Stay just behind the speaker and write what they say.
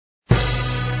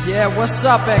Yeah, what's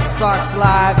up, Xbox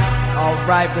Live?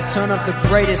 Alright, return of the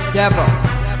greatest ever.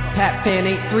 Pat Fan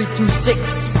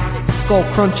 8326, Skull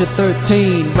Cruncher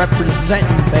 13,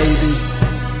 representing, baby.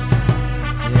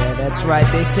 Yeah, that's right,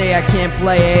 they say I can't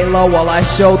play Halo, well I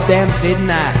showed them, didn't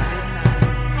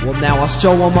I? Well now I'll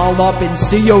show them all up in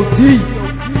COD.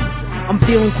 I'm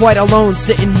feeling quite alone,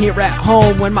 sitting here at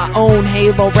home when my own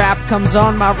Halo rap comes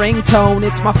on my ringtone.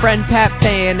 It's my friend Pat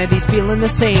Fan and he's feeling the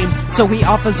same, so he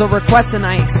offers a request and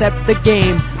I accept the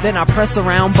game. Then I press the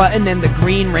round button and the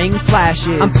green ring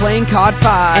flashes. I'm playing CoD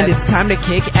 5 and it's time to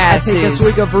kick asses. I take a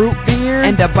swig of root beer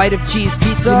and a bite of cheese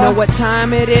pizza. You know what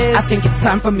time it is? I think it's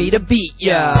time for me to beat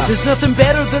ya. There's nothing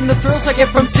better than the thrills I get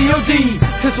from COD,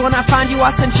 cause when I find you I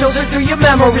send chills right through your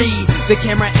memory. The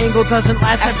camera angle doesn't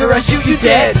last after I shoot you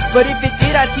dead, but if it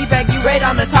did, I'd teabag you right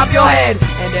on the top of your head.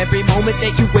 And every moment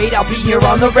that you wait, I'll be here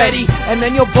on the ready. And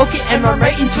then you'll book it and run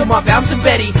right into my bouncing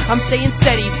Betty. I'm staying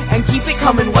steady and keep it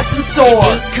coming, what's in store?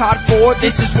 It ain't CoD 4,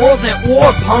 this is World at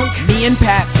War, punk. Me and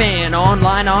Pat Fan,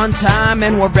 online on time,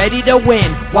 and we're ready to win,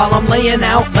 while I'm laying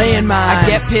out mines. I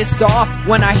get pissed off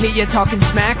when I hear you talking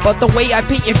smack, but the way I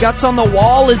paint your guts on the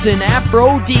wall is an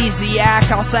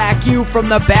aphrodisiac. I'll sack you from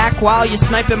the back while you're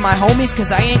sniping my homies,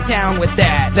 cause I ain't down with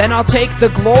that. Then I'll take the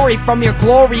glory from your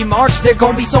glory march. There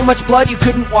gon' be so much blood you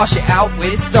couldn't wash it out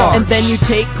with starch. And then you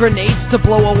take grenades to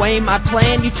blow away my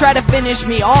plan. You try to finish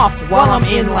me off while I'm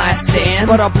in last stand,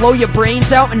 but I'll blow your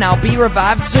brains out and I'll be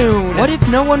revived soon. What if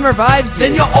no one revives you?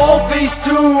 Then you'll all face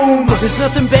doom. There's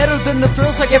nothing better than the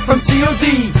thrills I get from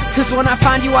COD, cause when I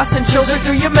find you I send chills right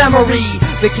through your memory.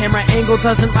 The camera angle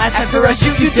doesn't last after I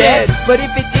shoot you dead, but if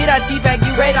it did, I'd teabag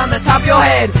you right on the top of your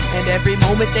head. And every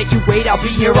moment that you wait, I'll be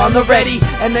here on the ready.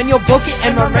 And then you'll book it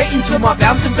and run right into my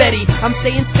bouncing Betty. I'm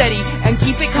staying steady and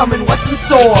keep it coming, what's in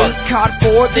store? It ain't CoD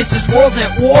 4, this is World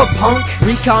at War, punk.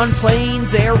 Recon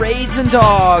planes, air raids, and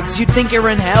dogs. You'd think you're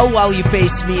in hell while you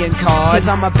face me in CoD, cause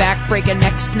I'm a backbreaker,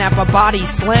 neck snapper, body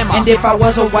slammer. And if I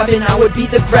was a weapon, I would be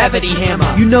the gravity hammer.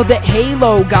 You know that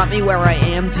Halo got me where I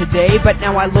am today, but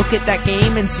now I look at that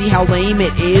game and see how lame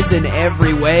it is in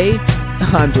every way.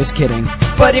 I'm just kidding.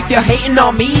 But if you're hating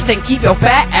on me, then keep your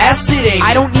fat ass sitting.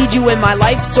 I don't need you in my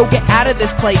life, so get out of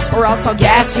this place, or else I'll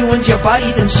gas you and your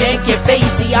buddies and shank your face.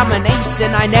 See, I'm an ace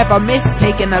and I never miss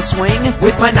taking a swing.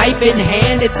 With my knife in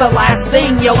hand, it's the last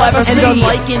thing you'll ever see. And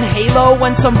unlike in Halo,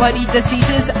 when somebody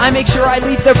deceases, I make sure I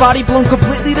leave their body blown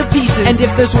completely to pieces. And if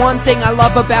there's one thing I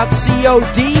love about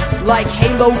COD, like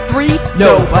Halo 3,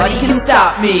 nobody can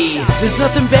stop me. There's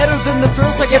nothing better than the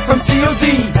thrills I get from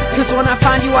COD, cause when I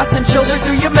find you I send chills right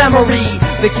through your memory.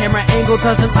 The camera angle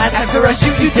doesn't last after I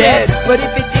shoot you dead, but if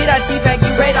it did, I'd teabag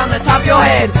you right on the top of your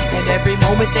head. And every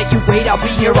moment that you wait, I'll be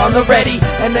here on the ready.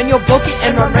 And then you'll book it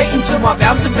and run right into my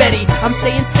bouncing Betty. I'm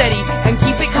staying steady and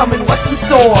keep it coming, what's in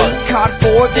store? It ain't CoD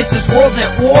 4, this is World at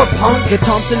War, punk. The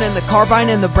Thompson and the carbine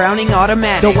and the Browning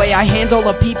automatic. The way I handle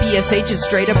a PPSH is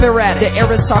straight up erratic. The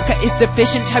Arasaka is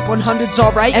deficient, Type 100's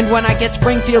alright. And when I get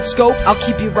Springfield scope, I'll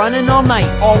keep you running all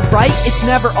night. Alright, it's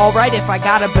never alright if I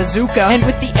got a bazooka. And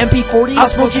with the MP40, I'll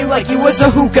smoke you like you was a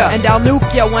hookah. And I'll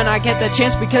nuke ya when I get the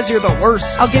chance because you're the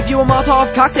worst. I'll give you a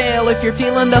Molotov cocktail if you're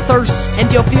feeling the thirst.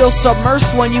 And you'll feel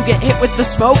submersed when you get hit with the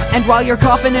smoke. And while you're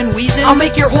coughing and wheezing, I'll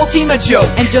make your whole team a joke.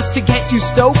 And just to get you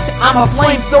stoked, I'm a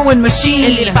flame-throwing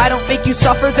machine. And if I don't make you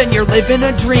suffer, then you're living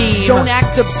a dream. Don't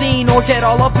act obscene or get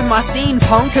all up in my scene,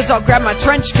 punk, cause I'll grab my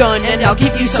trench gun and I'll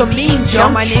give you some mean junk. Now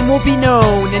my name will be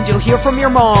known and you'll hear from your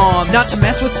mom not to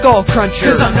mess with Skull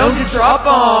Cruncher, cause I'm known to drop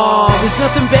bombs. There's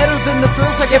nothing better than the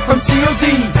thrills I get from COD,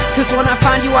 cause when I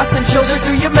find you I send chills right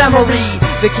through your memory.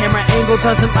 The camera angle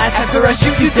doesn't last after I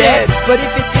shoot you dead, but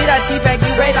if it did, I'd teabag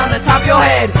you right on the top of your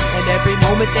head. And every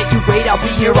moment that you wait, I'll be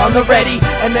here on the ready.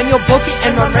 And then you'll book it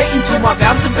and run right into my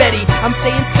bouncing Betty. I'm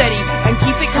staying steady and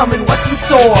keep it coming, what's in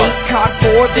store? It ain't CoD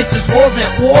 4, this is World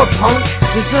at War, punk.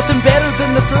 There's nothing better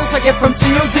than the thrills I get from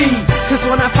COD, cause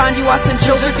when I find you I send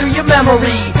chills right through your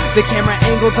memory. The camera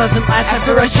angle doesn't last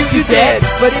after I shoot you dead,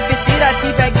 but if it did, I'd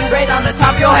teabag you right on the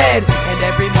top of your head. And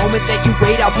every moment that you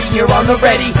wait, I'll be here on the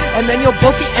ready. And then you'll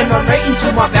book it and run right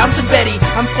into my bouncing Betty.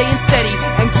 I'm staying steady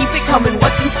and keep it coming,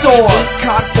 what's in store? It ain't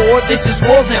CoD 4, this is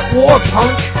World at War,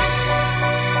 punk.